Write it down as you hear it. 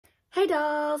Hey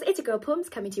dolls, it's your girl Pums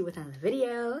coming to you with another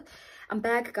video. I'm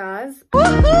back, guys.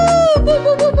 I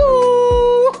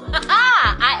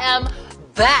am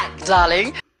back,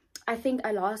 darling. I think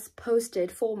I last posted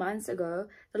 4 months ago.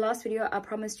 The last video I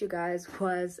promised you guys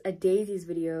was a daisies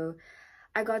video.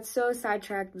 I got so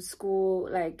sidetracked with school,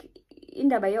 like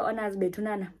indaba honors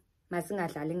betunana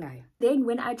masingadlali ngayo. Then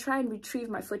when I try and retrieve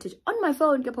my footage on my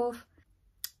phone,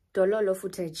 dololo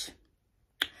footage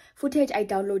I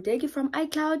downloaded from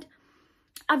iCloud.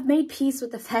 I've made peace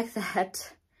with the fact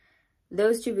that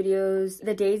those two videos,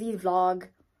 the Daisy vlog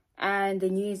and the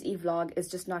New Year's Eve vlog, is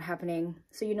just not happening.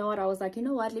 So you know what, I was like, you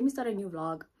know what, let me start a new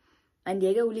vlog. And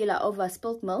Diego Ulila over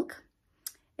spilt milk.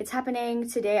 It's happening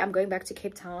today. I'm going back to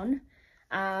Cape Town.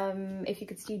 If you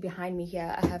could see behind me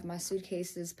here, I have my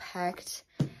suitcases packed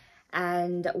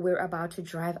and we're about to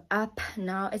drive up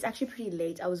now. It's actually pretty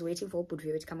late. I was waiting for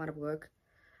Gqeberha to come out of work.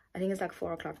 I think it's like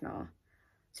 4 o'clock now.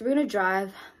 So we're gonna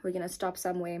drive, we're gonna stop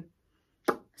somewhere,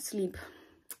 sleep,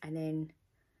 and then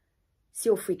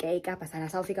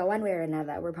one way or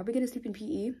another. We're probably gonna sleep in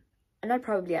PE. And not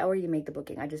probably, I already made the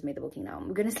booking. I just made the booking now.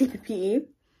 We're gonna sleep in PE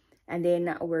and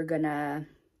then we're gonna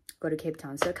go to Cape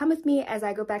Town. So come with me as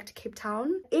I go back to Cape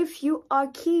Town. If you are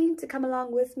keen to come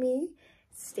along with me,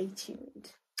 stay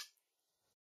tuned.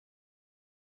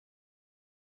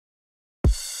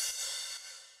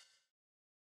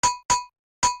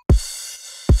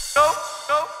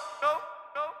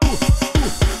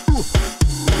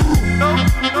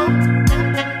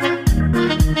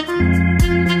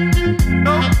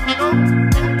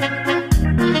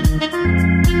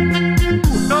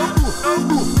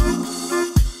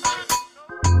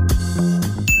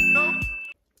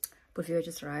 Gqeberha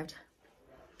just arrived,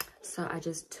 so I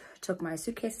just took my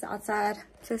suitcases outside.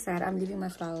 So sad. I'm leaving my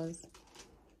flowers.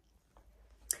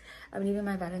 I'm leaving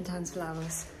my Valentine's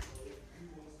flowers.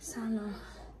 Sana,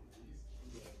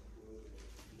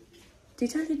 do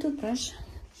you touch your toothbrush?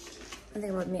 I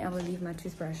think about me, I will leave my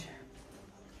toothbrush.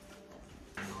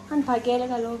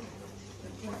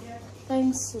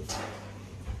 Thanks.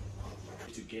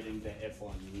 To getting the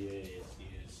F1, yes.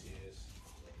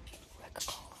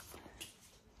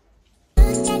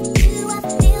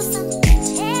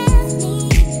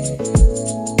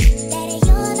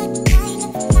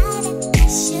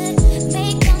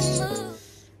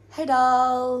 Hey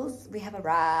dolls, we have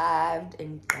arrived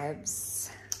in Gqeberha.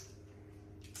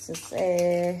 So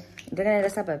say, a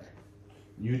suburb.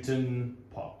 Newton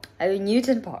Park. Are we in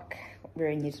Newton Park? We're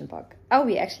in Newton Park. Are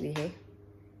we actually here?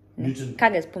 Newton.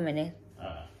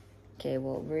 Okay,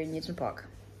 well, we're in Newton Park.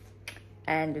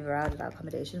 And we've arrived at our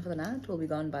accommodation for the night. We'll be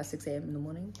gone by 6 a.m. in the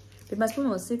morning. But my spoon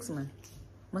was 6, man.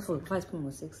 My spoon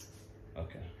was 6.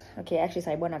 Okay. Okay, actually,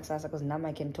 so I went outside because now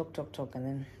I can talk, and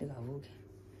then you go.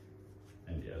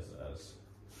 And yes,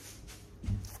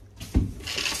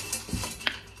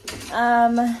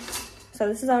 so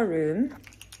this is our room.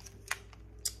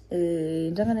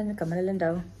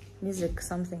 Music,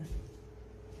 something.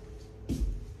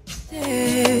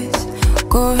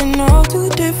 Going all to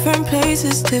different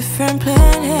places, different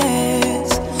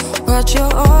planets. Watch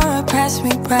your aura pass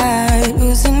me by,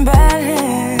 losing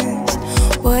balance.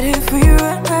 What if we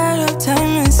run out of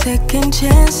time and second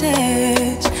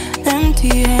chances?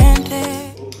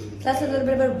 Empty-handed. That's a little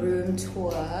bit of a room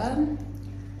tour.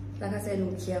 Like I said,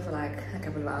 we'll be here for like a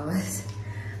couple of hours.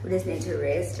 We just need to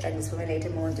rest and just later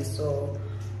more, just so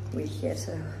we're here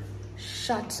to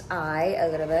shut eye a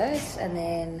little bit, and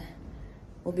then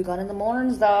we'll be gone in the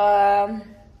mornings though.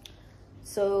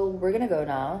 So we're gonna go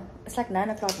now. It's like 9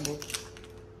 o'clock.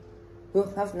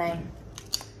 Oh, half 9.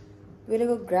 We're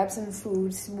gonna go grab some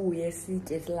food. So we're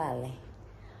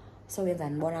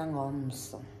done.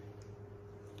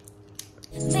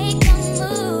 Make a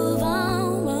move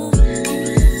on.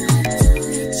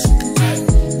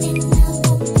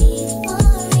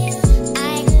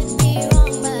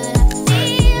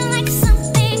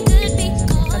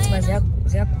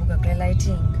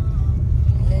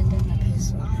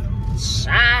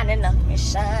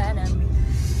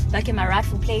 Back in my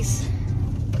rightful place.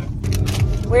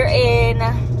 We're in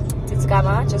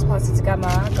Gqeberha, just past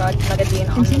Gqeberha. Got magazine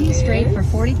on. Continue straight for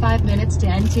 45 minutes to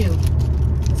N2.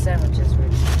 The sandwiches, we're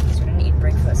gonna eat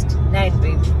breakfast. Night,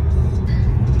 babe.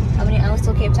 How many hours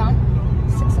till Cape Town?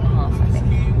 6.5, I think.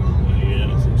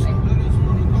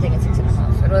 I think it's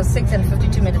 6.5. It was 6 and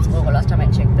 52 minutes over last time I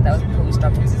checked, but that was before we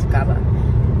stopped in Gqeberha.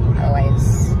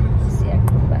 Otherwise, yeah,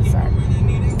 go that side.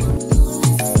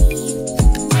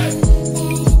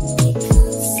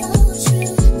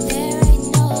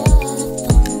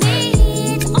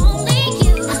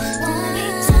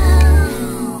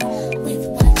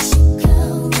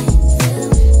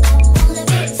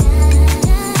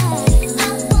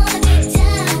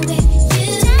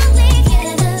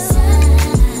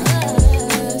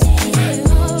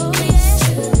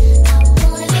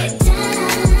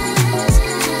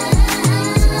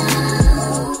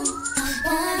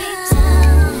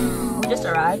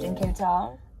 arrived in Cape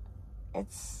Town.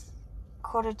 It's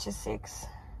 6:45.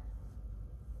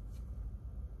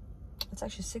 It's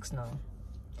actually 6 now.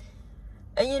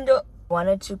 And you know,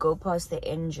 wanted to go past the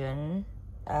engine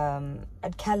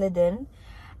at Caledon,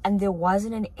 and there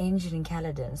wasn't an engine in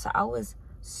Caledon, so I was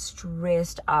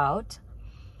stressed out.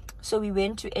 So we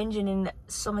went to engine in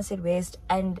Somerset West,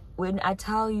 and when I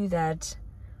tell you that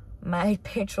my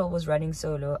petrol was running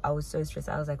so low, I was so stressed.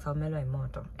 I was like,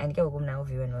 and now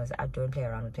viewing was, I don't play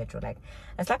around with petrol. Like,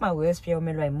 it's like my worst fear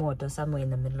motor somewhere in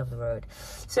the middle of the road.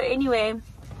 So anyway,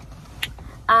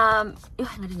 I'm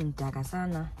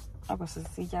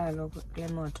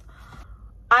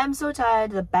so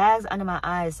tired. The bags under my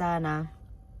eyes, Sana.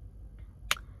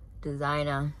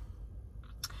 Designer.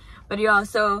 But yeah,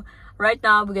 so right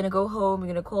now we're gonna go home. We're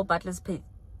gonna call Butler's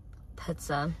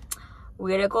Pizza.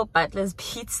 We're gonna call Butler's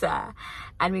Pizza,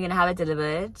 and we're gonna have it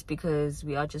delivered because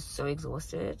we are just so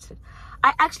exhausted.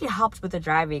 I actually helped with the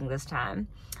driving this time.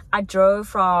 I drove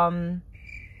from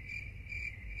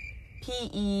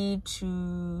PE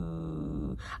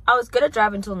to, I was gonna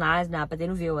drive until 9 now, but then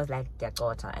Uvio was like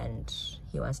Dakota and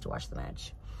he wants to watch the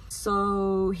match,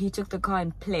 so he took the car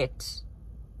in Plett,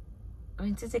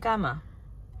 and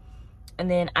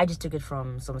then I just took it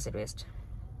from Somerset West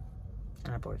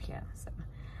and I brought it here. So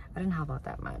I didn't help out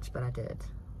that much, but I did.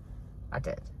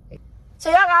 So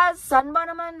yeah guys,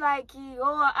 Sanbanaman like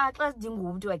at last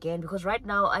didn't do again because right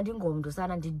now I didn't go to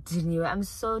San and dinner. I'm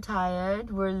so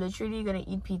tired. We're literally gonna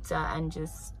eat pizza and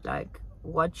just like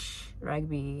watch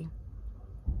rugby.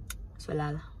 So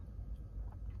lala.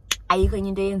 Ayikho enye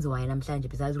into eyenziwayo namhlanje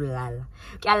besides ulala.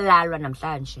 Kuyalalwa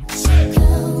namhlanje.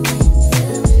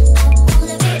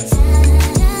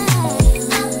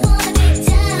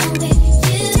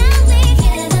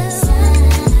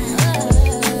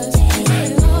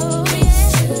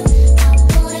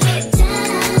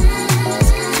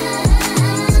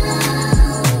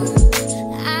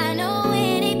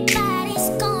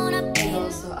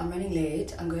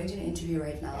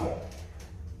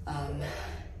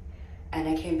 And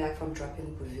I came back from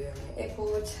dropping Gqeberha at the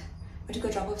airport. Went to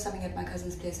go drop off something at my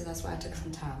cousin's place, so that's why I took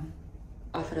some time.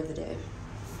 Outfit of the day.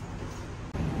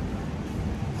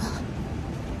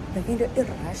 I'm going to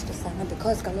rush to Sana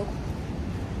because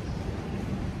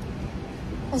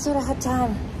I sort of had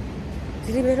time.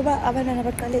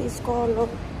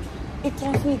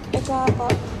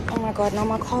 Oh my god, now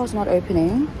my car's not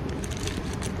opening.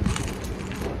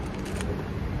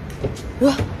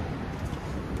 Oh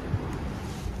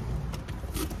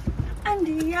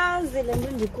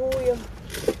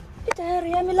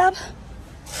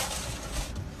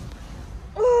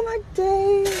my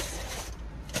days.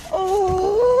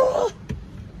 Oh,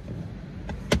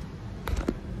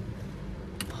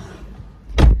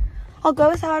 I'll go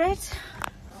without it.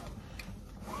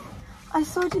 I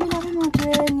saw it in my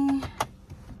journey.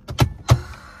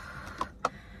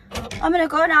 I'm gonna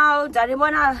go now.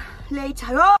 Daribona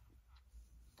later.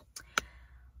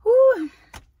 Woo.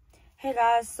 Hey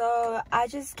guys, so I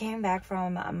just came back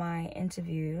from my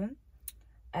interview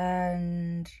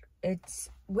and it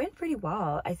went pretty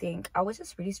well. I think I was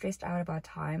just really stressed out about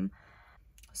time,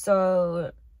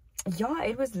 so yeah,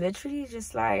 it was literally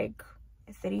just like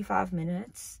 35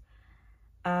 minutes.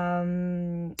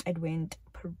 It went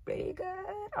pretty good.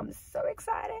 I'm so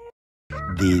excited.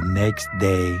 The next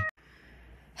day.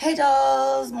 Hey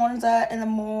dolls, mornings in the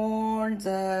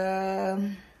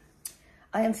morning.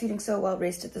 I am feeling so well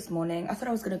rested this morning. I thought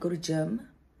I was gonna go to gym.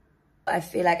 I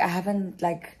feel like I haven't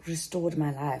like restored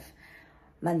my life.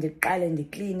 My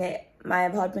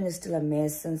apartment is still a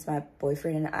mess since my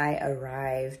boyfriend and I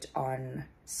arrived on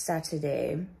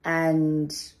Saturday,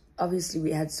 and obviously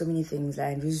we had so many things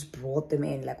and we just brought them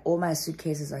in. Like all my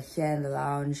suitcases are here in the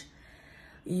lounge.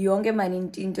 Yonke mani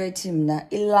into etimna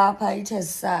ilapha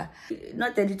itesa,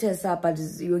 not that itesa, but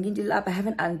yonke into ilapha. I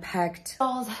haven't unpacked.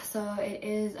 So it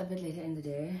is a bit later in the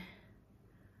day.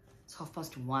 It's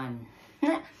 1:30.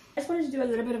 I just wanted to do a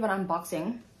little bit of an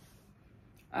unboxing.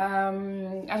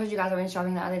 I told you guys I went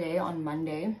shopping the other day on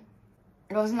Monday.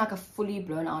 It wasn't like a fully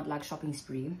blown out like shopping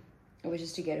spree. It was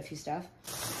just to get a few stuff.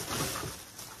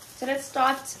 So let's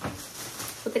start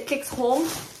with the Clicks haul.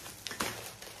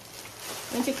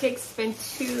 Went to Clicks, spent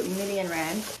 2 million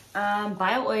rand.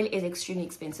 Bio oil is extremely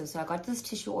expensive, so I got this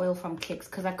tissue oil from Clicks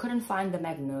because I couldn't find the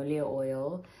magnolia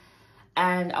oil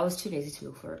and I was too lazy to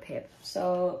look for a pep.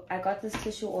 So I got this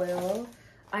tissue oil.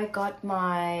 I got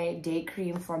my day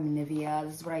cream from Nivea.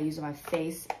 This is what I use on my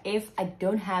face. If I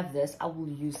don't have this, I will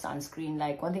use sunscreen.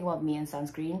 Like, one thing about me and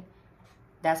sunscreen,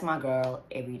 that's my girl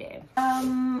every day.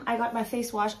 I got my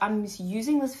face wash. I'm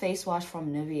using this face wash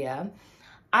from Nivea.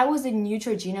 I was a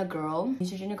Neutrogena girl.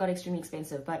 Neutrogena got extremely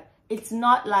expensive, but it's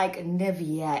not like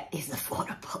Nivea is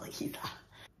affordable either.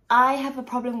 I have a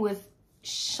problem with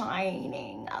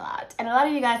shining a lot, and a lot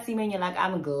of you guys see me and you're like,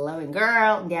 I'm a glowing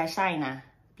girl, yeah, shiner,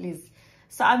 please.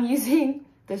 So I'm using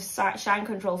the Shine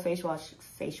Control face wash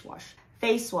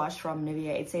from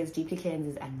Nivea. It says deeply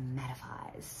cleanses and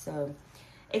mattifies. So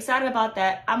excited about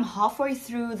that. I'm halfway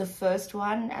through the first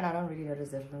one and I don't really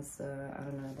notice the difference, so I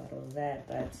don't know about all of that,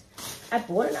 but I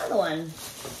bought another one.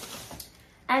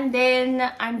 And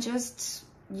then I'm just,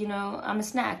 you know, I'm a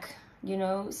snack. You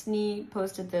know, Snee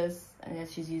posted this and that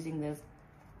she's using this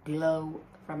glow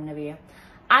from Nivea.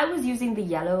 I was using the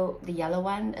yellow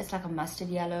one. It's like a mustard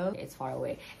yellow. It's far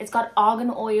away. It's got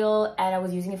argan oil and I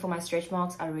was using it for my stretch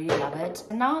marks. I really love it.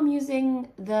 And now I'm using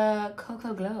the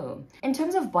Cocoa Glow. In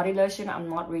terms of body lotion, I'm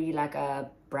not really like a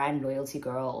brand loyalty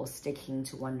girl or sticking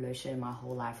to one lotion my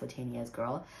whole life for 10 years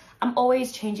girl. I'm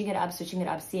always changing it up, switching it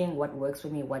up, seeing what works for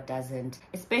me, what doesn't.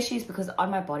 Especially because on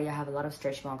my body I have a lot of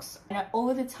stretch marks. And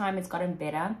over the time it's gotten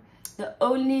better. The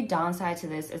only downside to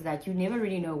this is that you never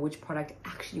really know which product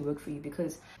actually worked for you,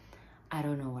 because I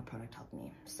don't know what product helped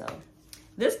me. So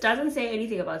this doesn't say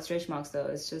anything about stretch marks though.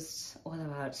 It's just all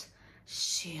about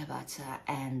shea butter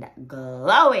and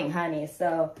glowing, honey.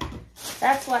 So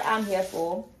that's what I'm here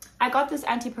for. I got this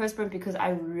antiperspirant because I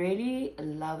really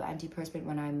love antiperspirant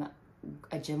when I'm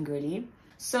a gym girly.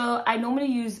 So I normally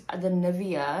use the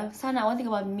Nivea. Sana, one thing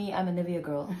about me, I'm a Nivea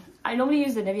girl. I normally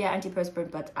use the Nivea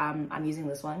antiperspirant, but I'm using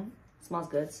this one. It smells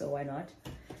good, so why not?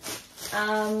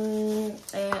 And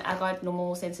I got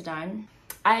normal Sensodyne.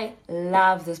 I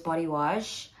love this body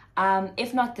wash.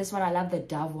 If not this one, I love the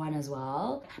Dove one as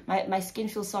well. My skin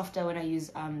feels softer when I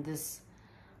use this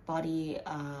body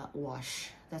wash.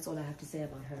 That's all I have to say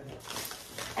about her.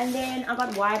 And then I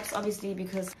got wipes, obviously,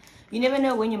 because you never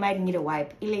know when you might need a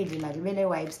wipe.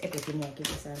 Wipes,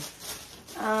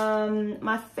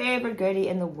 my favorite girly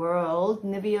in the world,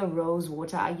 Nivea Rose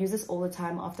Water. I use this all the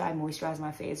time after I moisturize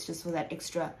my face, just for that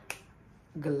extra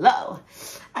glow.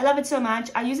 I love it so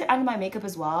much. I use it under my makeup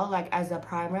as well, like as a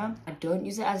primer. I don't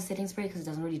use it as a setting spray because it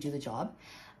doesn't really do the job.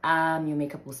 Your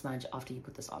makeup will smudge after you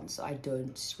put this on, so I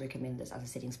don't recommend this as a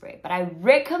setting spray. But I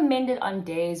recommend it on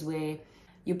days where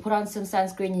you put on some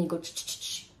sunscreen and you go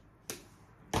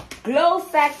glow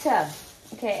factor.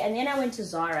 Okay, and then I went to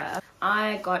Zara.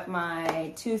 I got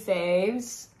my two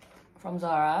faves from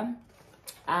Zara.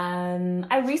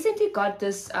 I recently got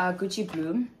this Gucci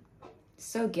Bloom.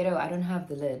 So ghetto, I don't have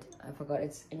the lid. I forgot,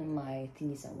 it's in my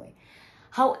thingy somewhere.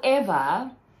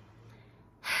 However,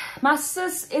 my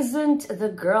sis isn't the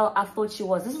girl I thought she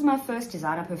was. This is my first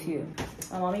designer perfume.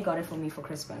 My mommy got it for me for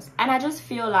Christmas. And I just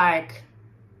feel like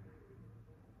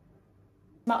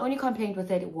my only complaint with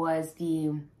it was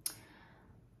the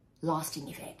lasting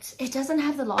effect. It doesn't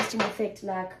have the lasting effect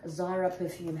like Zara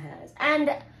perfume has. And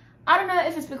I don't know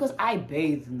if it's because I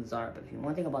bathe in the Zara perfume.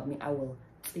 One thing about me, I will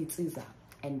tsiza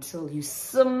until you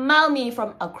smell me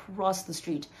from across the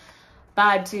street.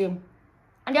 But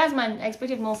and guys, man, I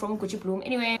expected more from Gucci Bloom.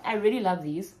 Anyway, I really love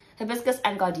these. Hibiscus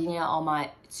and Gardenia are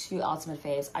my two ultimate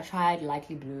faves. I tried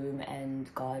Lightly Bloom and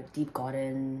Deep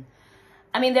Garden.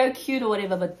 I mean, they're cute or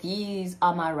whatever, but these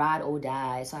are my ride or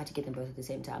die. So I had to get them both at the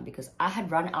same time because I had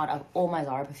run out of all my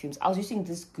Zara perfumes. I was using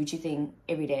this Gucci thing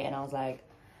every day and I was like,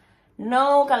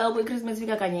 no, Christmas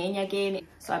again.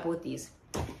 So I bought these.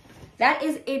 That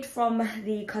is it from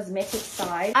the cosmetic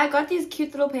side. I got these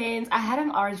cute little pens. I had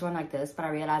an orange one like this, but I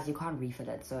realized you can't refill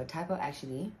it. So typo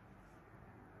actually,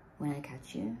 when I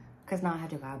catch you, because now I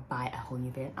have to go buy a whole new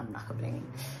pen. I'm not complaining.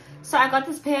 So I got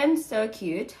this pen, so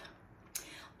cute.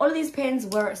 All of these pens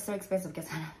were so expensive. Guess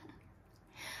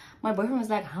my boyfriend was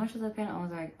like, how much was that pen? I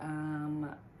was like,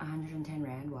 110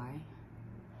 Rand. Why?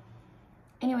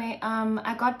 Anyway,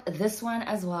 I got this one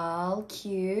as well.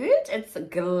 Cute. It's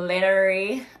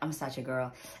glittery. I'm such a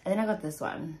girl. And then I got this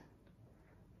one.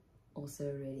 Also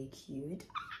really cute.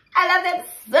 I love them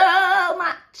so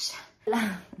much.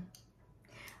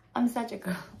 I'm such a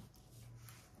girl.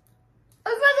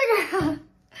 I'm such a girl.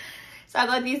 So I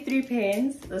got these three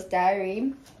pens, this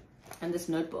diary and this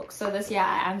notebook. So this year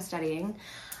I am studying.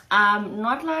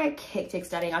 Not like hectic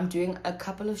studying. I'm doing a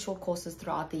couple of short courses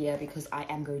throughout the year because I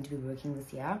am going to be working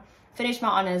this year. Finished my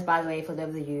honors, by the way, for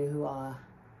those of you who are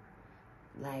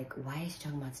like, why is she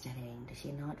talking about studying? Did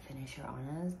she not finish her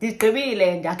honors?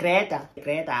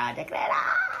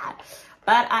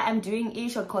 But I am doing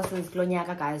e-short courses,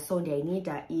 guys, so they need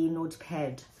a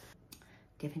e-notepad.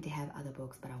 Definitely have other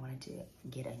books, but I wanted to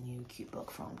get a new cute book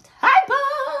from Typo.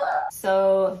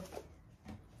 So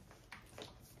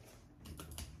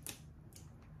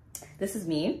this is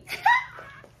me.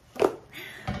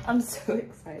 I'm so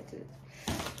excited.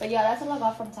 But yeah, that's all I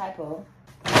got from Typo.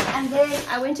 And then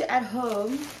I went to At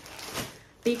Home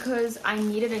because I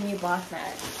needed a new bath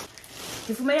mat.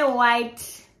 You made a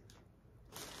white.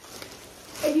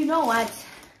 And you know what?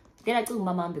 Then I told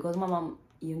my mom because my mom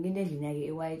you get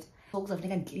a white. Folks have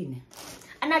taken clean.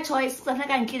 And that choice, I'm not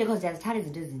going to clean because there's tires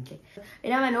and doesn't.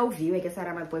 And I'm an old view. I guess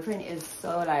that my boyfriend is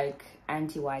so like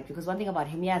anti-white because one thing about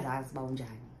him, he has eyes bound.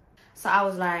 So I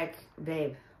was like,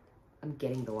 babe, I'm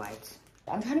getting the white.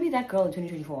 I'm trying to be that girl in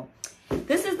 2024.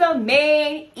 This is the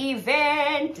main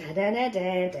event.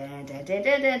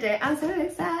 I'm so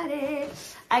excited.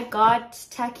 I got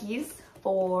tackies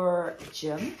for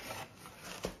gym.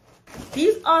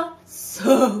 These are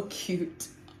so cute.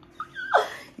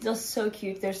 These are so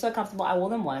cute. They're so comfortable. I wore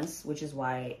them once, which is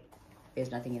why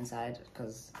there's nothing inside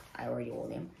because I already wore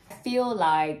them. I feel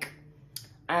like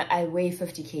I weigh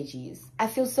 50 kgs. I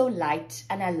feel so light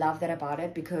and I love that about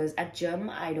it because at gym,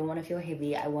 I don't want to feel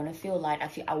heavy. I want to feel light.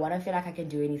 I want to feel like I can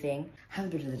do anything. I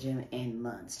haven't been to the gym in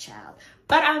months, child.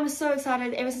 But I'm so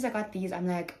excited. Ever since I got these, I'm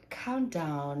like,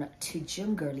 countdown to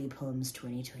Gym Girly Poems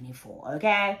 2024,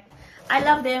 okay? I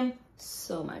love them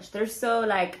so much. They're so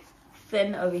like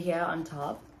thin over here on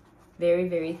top. Very,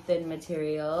 very thin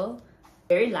material.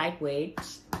 Very lightweight.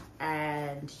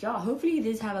 And yeah, hopefully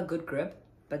these have a good grip.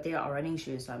 But they are running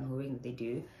shoes, so I'm hoping they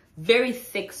do. Very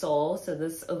thick sole, so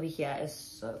this over here is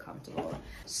so comfortable.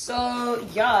 So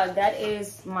yeah, that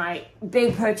is my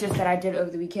big purchase that I did over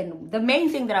the weekend. The main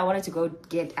thing that I wanted to go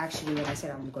get actually when I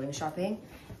said I'm going shopping.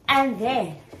 And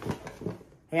then,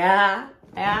 yeah.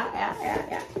 South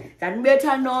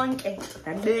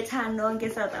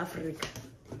Africa.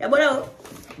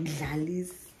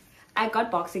 I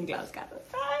got boxing gloves, guys.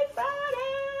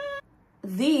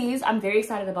 These I'm very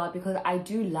excited about because I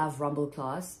do love Rumble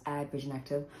class at Vision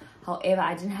Active. However,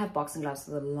 I didn't have boxing gloves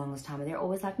for the longest time and they're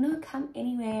always like, no, come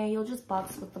anywhere, you'll just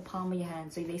box with the palm of your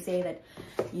hand. So they say that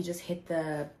you just hit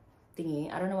the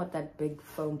thingy. I don't know what that big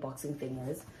foam boxing thing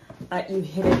is, but you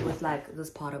hit it with like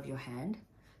this part of your hand.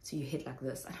 So you hit like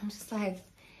this and I'm just like,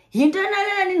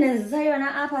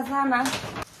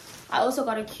 I also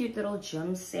got a cute little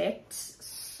gym set.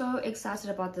 So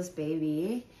excited about this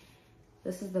baby.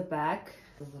 This is the back,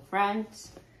 this is the front.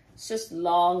 It's just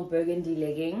long burgundy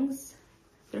leggings.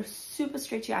 They're super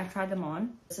stretchy. I tried them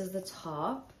on. This is the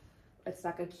top. It's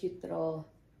like a cute little,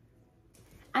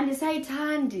 and it's a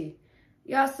handy.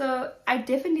 Yeah, so I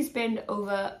definitely spend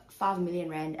over 5 million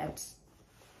rand at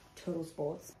Total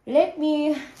Sports. Let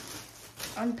me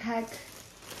unpack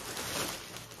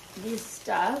this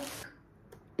stuff.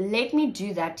 Let me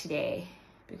do that today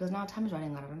because now time is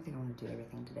running out. I don't think I want to do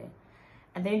everything today.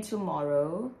 And then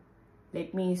tomorrow,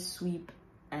 let me sweep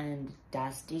and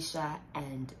dust Disha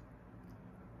and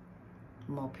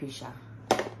Mopisha.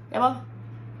 Yeah,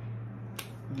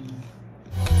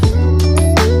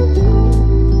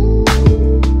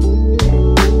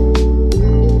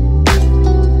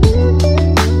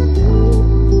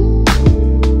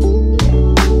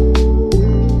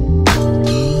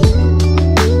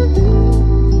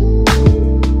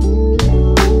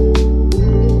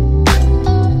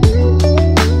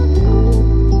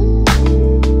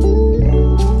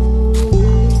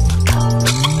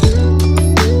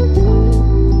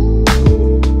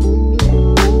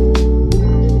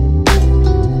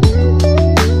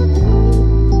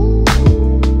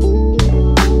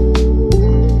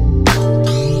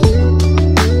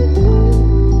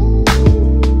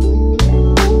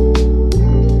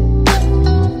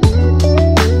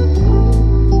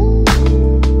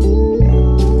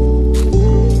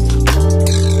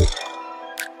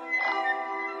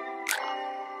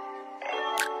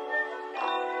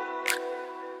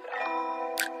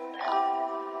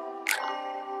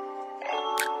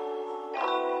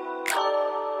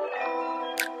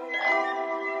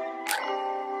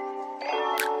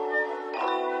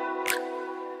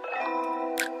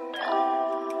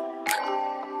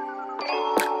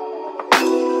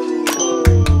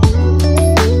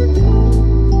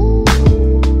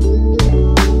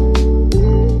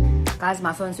 guys,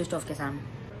 my phone switched off,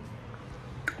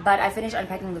 but I finished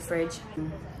unpacking the fridge.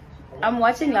 I'm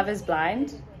watching Love is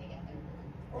Blind,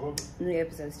 new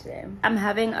episodes today. I'm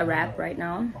having a wrap right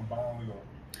now.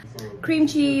 Cream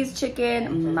cheese,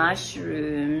 chicken,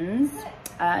 mushrooms,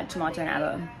 tomato and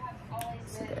aloe.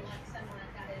 So good.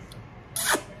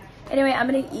 Anyway, I'm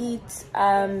gonna eat,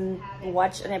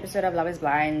 watch an episode of Love is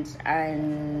Blind,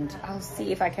 and I'll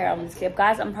see if I carry on with this clip.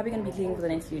 Guys, I'm probably gonna be cleaning for the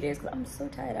next few days because I'm so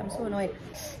tired, I'm so annoyed.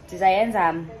 Designs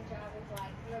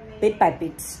bit by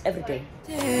bit every day.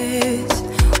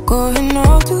 Going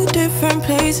all to different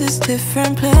places,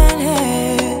 different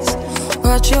planets.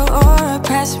 Watch your aura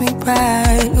pass me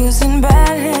by, losing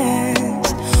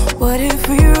balance. What if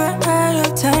we run out out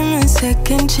of time and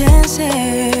second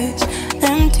chances,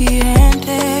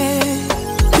 empty-handed.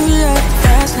 You like the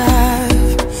fast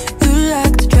life, you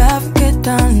like to drive and get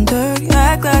down and dirty,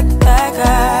 act like the bad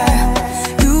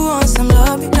guy. You want some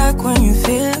love, you like when you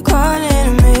feel caught in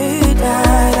a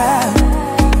midnight hour.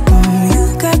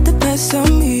 You got the best of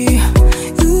me,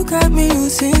 you got me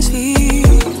losing sleep.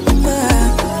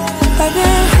 I've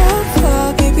been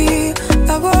hopeful, baby,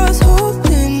 I was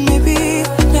hoping maybe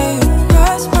that you'd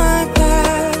cross my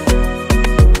path.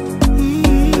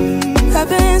 I've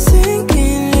been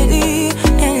sinking lately,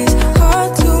 and it's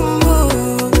hard to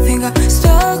move. Think I'm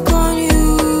stuck on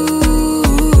you.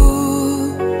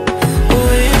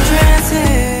 Oh, in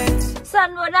transit.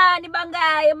 Sanbonani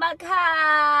bangaya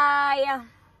makaya.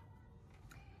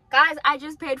 Guys, I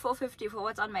just paid $4.50 for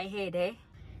what's on my head, eh?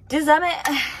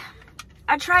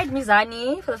 I tried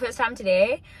Mizani for the first time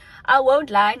today. I won't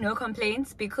lie, no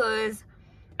complaints, because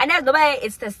I know the way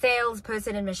it's the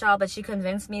salesperson in Michelle, but she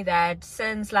convinced me that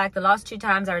since like the last 2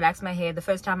 times I relaxed my hair, the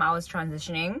first time I was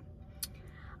transitioning,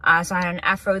 so I had an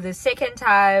afro. The second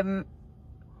time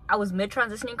I was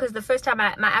mid-transitioning, because the first time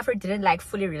my afro didn't like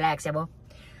fully relax, yeah,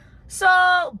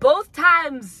 so both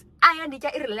times I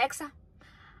andika irrelaxa.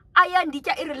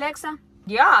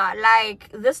 Yeah,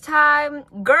 like this time,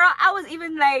 girl, I was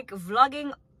even like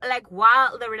vlogging like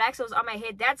while the relaxer was on my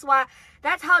head. That's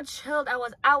how chilled I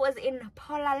was. I was in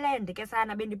Polar Land.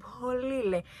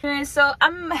 So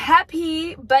I'm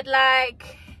happy, but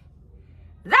like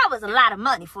that was a lot of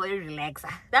money for a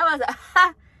relaxer. That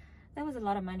was a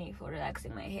lot of money for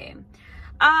relaxing my hair.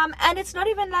 And it's not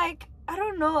even like, I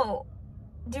don't know,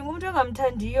 maybe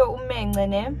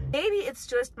it's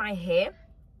just my hair.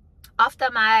 After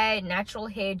my natural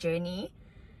hair journey,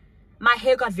 my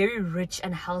hair got very rich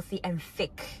and healthy and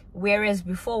thick, whereas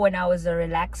before, when I was a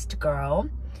relaxed girl,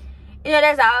 you know,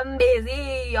 I'm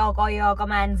busy, yoko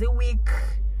weak.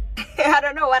 I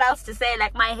don't know what else to say.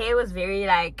 Like, my hair was very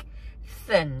like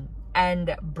thin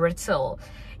and brittle,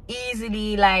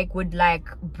 easily like would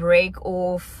like break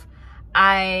off.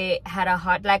 I had a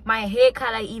hard, like, my hair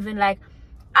color, even like,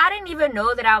 I didn't even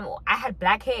know that I had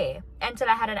black hair until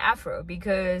I had an afro,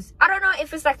 because I don't know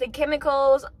if it's like the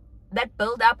chemicals that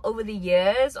build up over the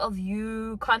years of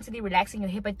you constantly relaxing your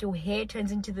hair, but your hair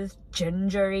turns into this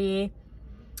gingery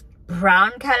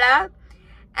brown color.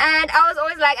 And I was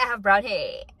always like, I have brown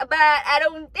hair, but I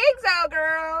don't think so,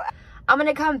 girl. I'm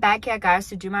gonna come back here, guys,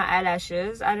 to do my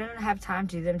eyelashes. I don't have time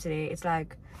to do them today. It's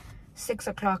like 6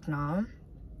 o'clock now.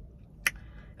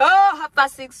 Oh,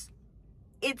 6:30.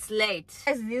 It's late.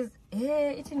 As this,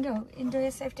 it's into a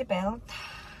safety belt.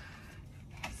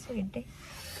 Sweet. Do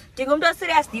you go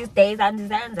serious these days? And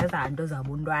and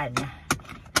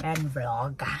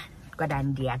vlogger. Got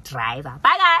an dear driver.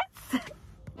 Bye, guys.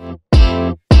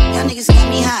 Y'all niggas got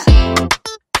me hot.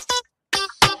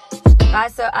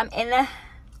 Guys, so I'm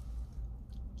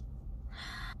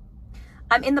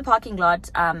in the parking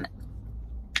lot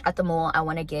at the mall.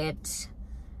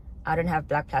 I don't have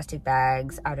black plastic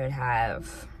bags. I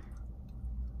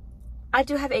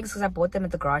do have eggs because I bought them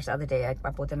at the garage the other day. I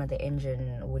bought them at the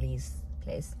Engine Woolies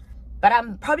place. But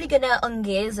I'm probably gonna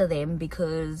ongeza them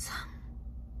because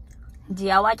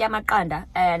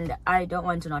and I don't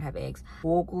want to not have eggs.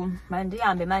 Black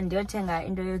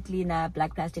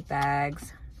plastic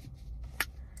bags.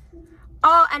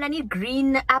 Oh, and I need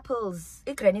green apples.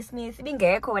 Granny Smith.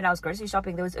 When I was grocery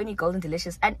shopping, there was only Golden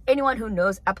Delicious. And anyone who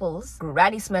knows apples,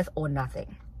 Granny Smith or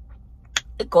nothing.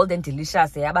 Golden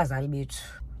Delicious. Let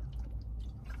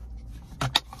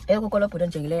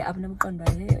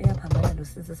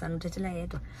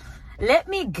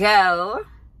me go.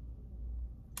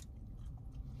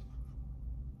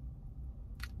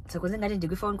 So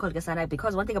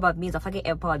because one thing about me is I fucking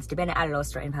AirPods depending on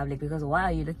Alostra in public, because why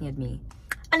are you looking at me?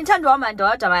 And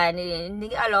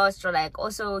Alostra like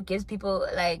also gives people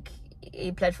like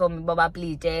a platform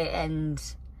and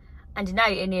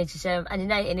deny energy and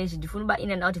deny energy to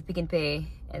in and out of Pick and Pay,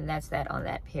 and that's that on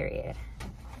that period.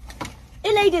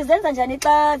 Hey ladies, that's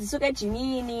Anjanita, the sugar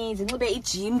Jimini, the little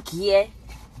gym gear.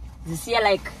 This here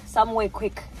like somewhere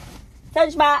quick.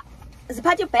 Sanjma, the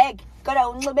party bag got a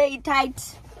little bit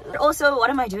tight. Also, what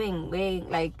am I doing? Wearing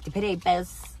like the pay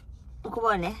bells.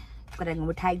 Got a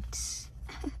little tight.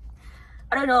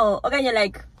 I don't know. Okay, you're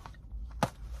like,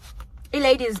 hey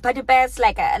ladies, party bells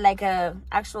like a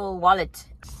actual wallet.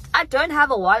 I don't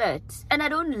have a wallet, and I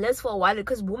don't list for a wallet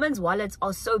because women's wallets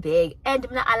are so big, and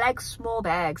I like small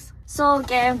bags. So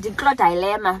okay, the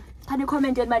dilemma. Can you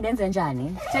comment on my dance and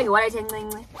Johnny? Take a wallet and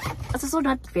it's also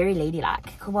not very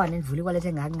ladylike. Come on, and fully wallet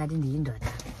and I don't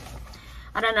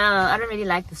know. I don't really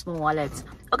like the small wallets.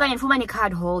 Okay, and for my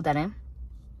card holder,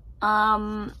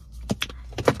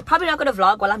 Probably not gonna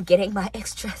vlog while I'm getting my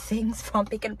extra things from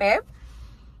Pick n Pay.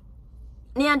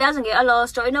 Niandazi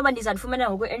nge-alostro inoba ndizandifumana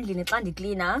ngoku endlini xa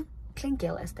ndicleaner. Clean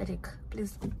girl aesthetic,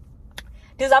 please.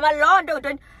 Ndizama loo nto.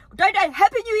 Don't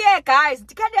happy new year, guys.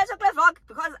 Ndikhe ndenze kule vlog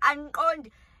because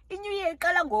andiqondi i-new year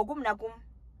iqala ngoku mna kum.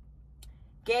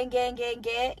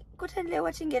 Kutheni le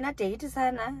watch ingena date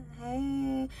sana?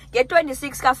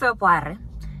 Nge-26 kaFebruary.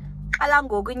 Qala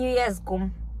ngoku i-new year's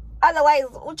kum. Otherwise,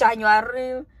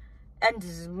 January and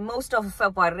most of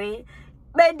February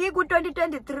bendiku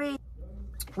 2023,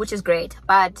 which is great,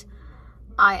 but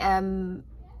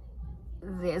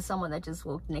there's someone that just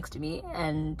walked next to me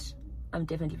and I'm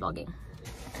definitely vlogging.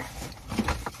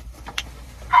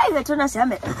 Hi, bethuna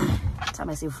sihambe.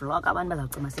 Sihambe sivlog abantu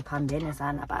bazawucima siphambene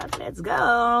sana, but let's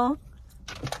go.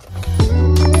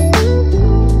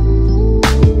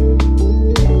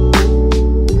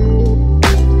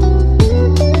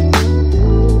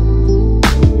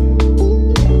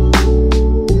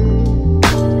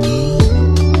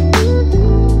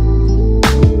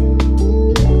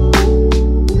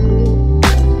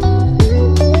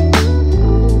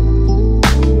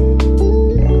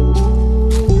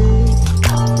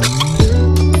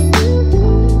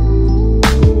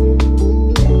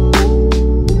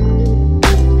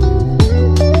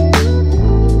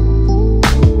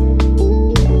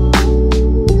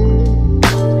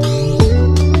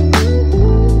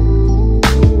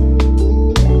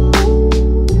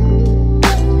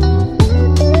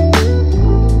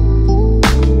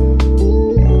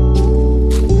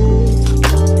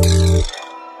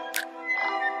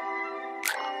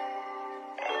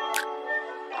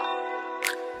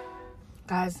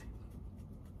 Guys,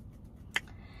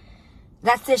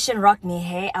 that session rocked me.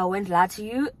 Hey, I won't lie to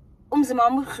you. Umzimba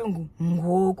wami ubuhlungu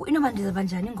ngoku. Inoba ndizaba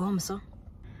njani ngomso?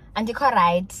 Andikho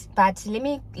right, but let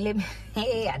me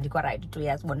hey, andikho right 2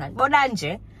 years bona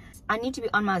nje. I need to be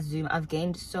on my Zoom. I've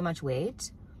gained so much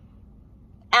weight.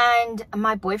 And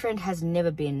my boyfriend has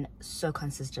never been so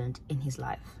consistent in his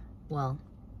life. Well,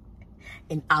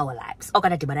 in our lives.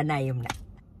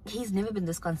 He's never been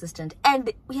this consistent,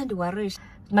 and we had to worry.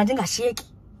 Mandinga shake.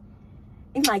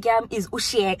 Ingxaki yam is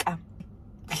ushiyeka.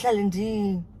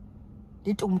 Ndihlale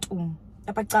nditumtum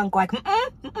apha canga kwakhe.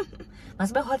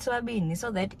 Masibe hot sobabini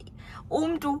so that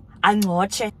umntu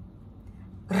angcotshe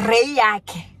ray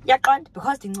yakhe. Yaqonda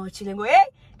because ndingcothile ngo hey,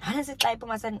 ndana sixa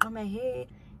iphuma sandiqhome hey.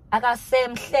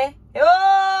 Akasemhle.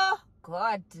 Oh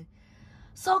God.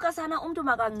 So kasana umntu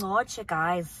makangcotshe,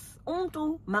 guys.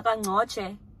 Umntu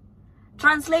makangcotshe.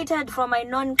 Translated from my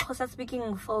non-Xhosa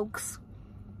speaking folks,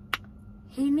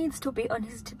 he needs to be on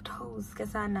his tiptoes,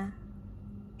 Kasana.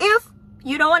 If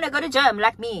you don't want to go to gym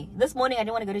like me, this morning I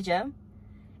didn't want to go to gym.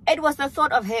 It was the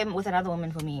thought of him with another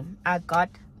woman for me. I got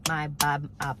my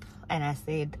bum up and I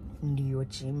said,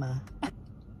 Ndiochima.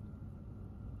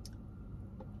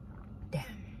 Damn.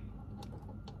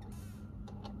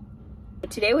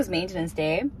 Today was maintenance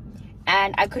day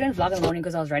and I couldn't vlog in the morning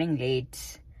because I was running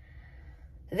late.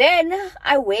 Then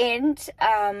I went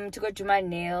to go do my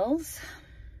nails,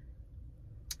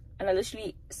 and I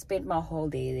literally spent my whole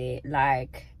day there.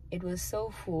 Like, it was so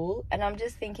full, and I'm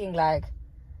just thinking, like,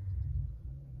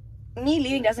 me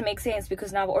leaving doesn't make sense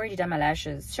because now I've already done my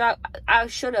lashes. So I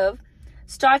should have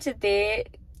started there.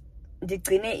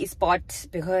 Gqeberha is spot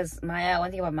because Maya,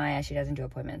 one thing about Maya, she doesn't do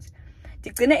appointments.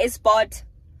 Gqeberha is spot.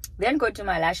 Then go to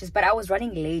my lashes, but I was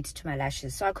running late to my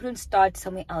lashes, so I couldn't start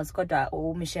somewhere else.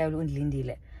 Michelle and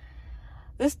Lindile.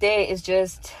 This day is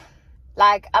just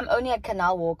like I'm only at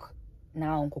Canal Walk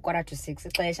now.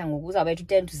 5:45 to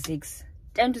 10 to 6.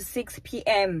 10 to 6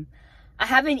 p.m. I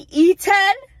haven't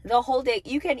eaten the whole day.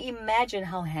 You can imagine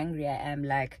how hungry I am.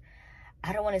 Like,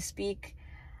 I don't want to speak.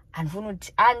 And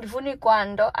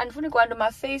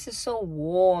my face is so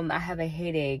warm. I have a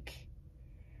headache.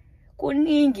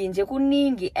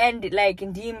 Kuningi and like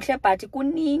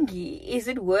kuningi. Is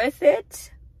it worth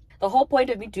it? The whole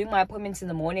point of me doing my appointments in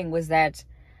the morning was that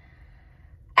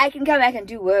I can come back and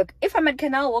do work. If I'm at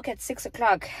Canal Walk at 6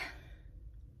 o'clock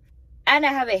and I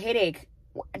have a headache,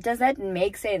 does that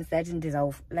make sense? That didn't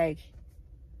dissolve. Like,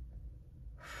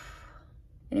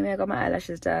 anyway, I got my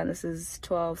eyelashes done. This is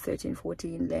 12, 13,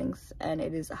 14 length, and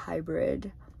it is a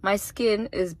hybrid. My skin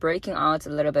is breaking out a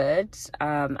little bit.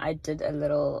 I did a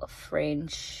little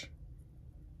French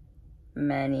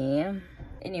mani.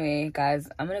 Anyway, guys,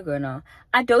 I'm gonna go now.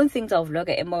 I don't think I'll vlog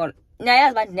it more.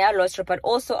 But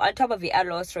also on top of the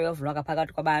alostro of vlog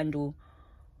phakathi kwabantu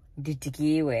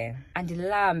ndidikiwe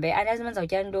andilambe andazimenza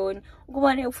utya ntoni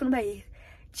ukubona ufuna uba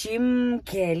gym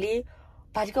girly,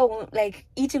 but like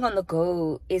eating on the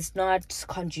go is not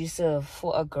conducive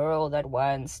for a girl that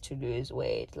wants to lose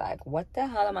weight. Like, what the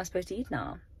hell am I supposed to eat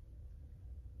now?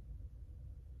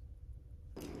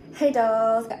 Hey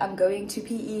dolls, I'm going to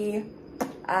PE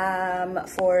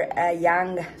for a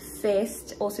young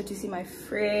fest, also to see my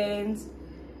friends.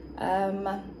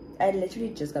 I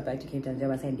literally just got back to Cape Town. They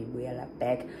were saying we are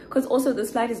back because also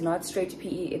this flight is not straight to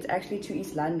PE, it's actually to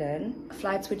East London.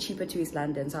 Flights were cheaper to East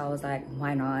London, so I was like,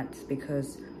 why not?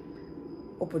 Because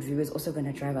Gqeberha is also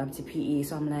gonna drive up to PE,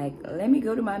 so I'm like, let me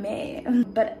go to my man.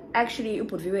 But actually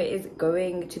Gqeberha is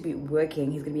going to be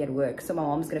working, he's gonna be at work, so my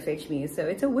mom's gonna fetch me, so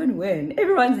it's a win-win.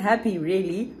 Everyone's happy,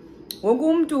 really.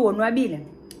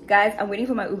 Guys, I'm waiting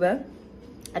for my Uber.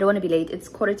 I don't want to be late. It's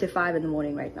 4:45 in the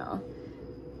morning right now,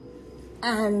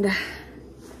 and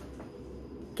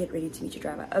get ready to meet your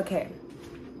driver. Okay,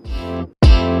 Y'all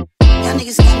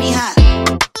niggas got me hot.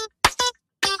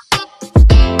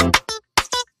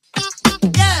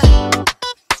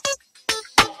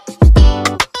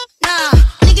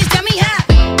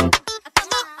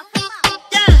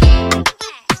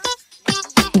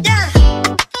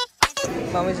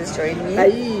 mom was just showing me.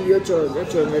 Ahí yo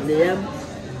leam.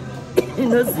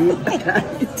 No zip.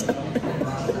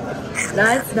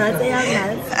 Nice, nice.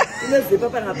 No zip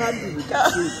pa ngaphambili.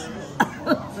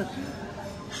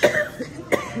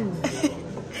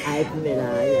 Hayi kumela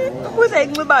hayi.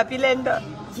 Uzayinxiba phi le nto?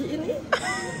 Yini?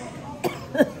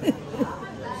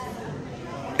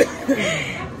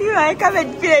 I come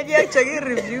and feel you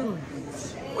review.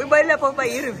 We buy la papa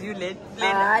review late.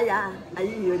 Aya,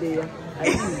 ayiyo leya.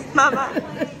 Mama.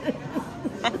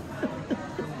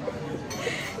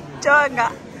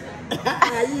 Jonga.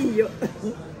 Ayiyo.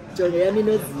 Jonga yami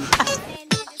no zip.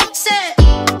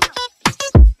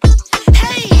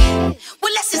 Hey,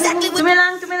 well that's exactly what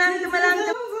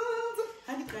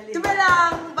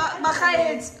Tumelang.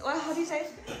 Bakhayesh. How do you say?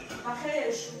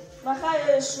 Bakhayesh.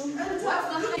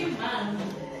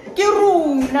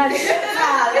 Kiruna.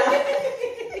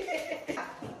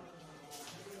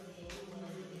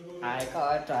 I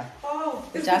got it. Oh,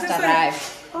 we just arrived.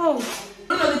 Oh,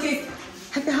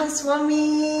 happy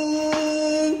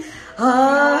housewarming.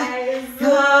 Oh,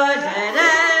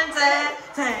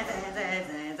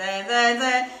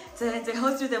 the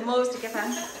host with the most.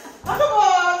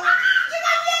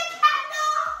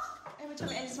 And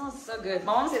it smells so good.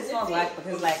 My mom says it smells like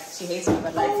because like she hates me,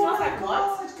 but like it smells like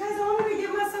what? Guys, I want to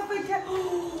give myself a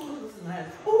candle.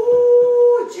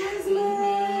 Oh,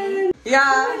 Jasmine.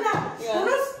 Yeah.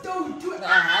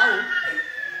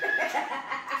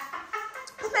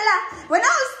 When I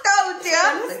was told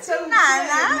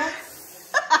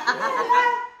you,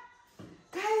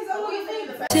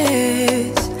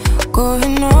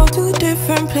 going all to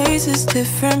different places,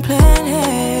 different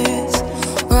planets.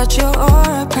 Watch your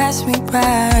aura pass me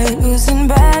by, losing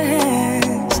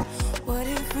balance. What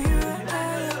if we run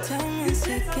out of time and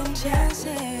second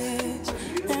chances?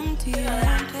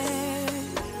 Empty-handed,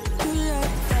 you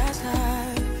love fast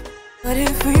life. What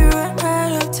if we run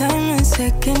out of time and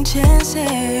second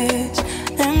chances?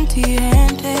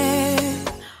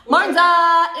 Empty-handed.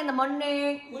 Monza in the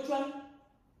morning. Which one?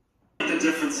 The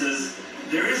difference is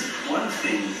there is one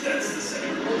thing that's the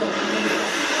same.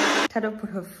 Tado put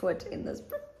her foot in this.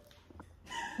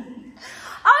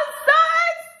 I'm so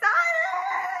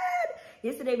excited!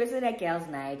 Yesterday we was at girls'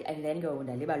 night and then go on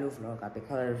the Libalo vlog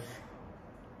because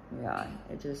yeah,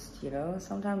 it just, you know,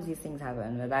 sometimes these things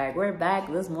happen. But like, we're back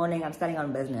this morning. I'm starting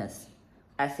on business.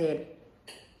 I said,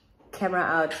 camera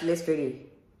out, let's ready.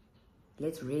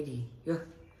 Let's ready. Yeah.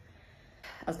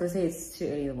 I was gonna say it's too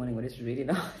early in the morning, but it's really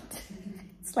not.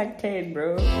 It's like 10,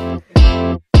 bro. y'all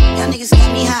niggas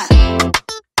got me hot.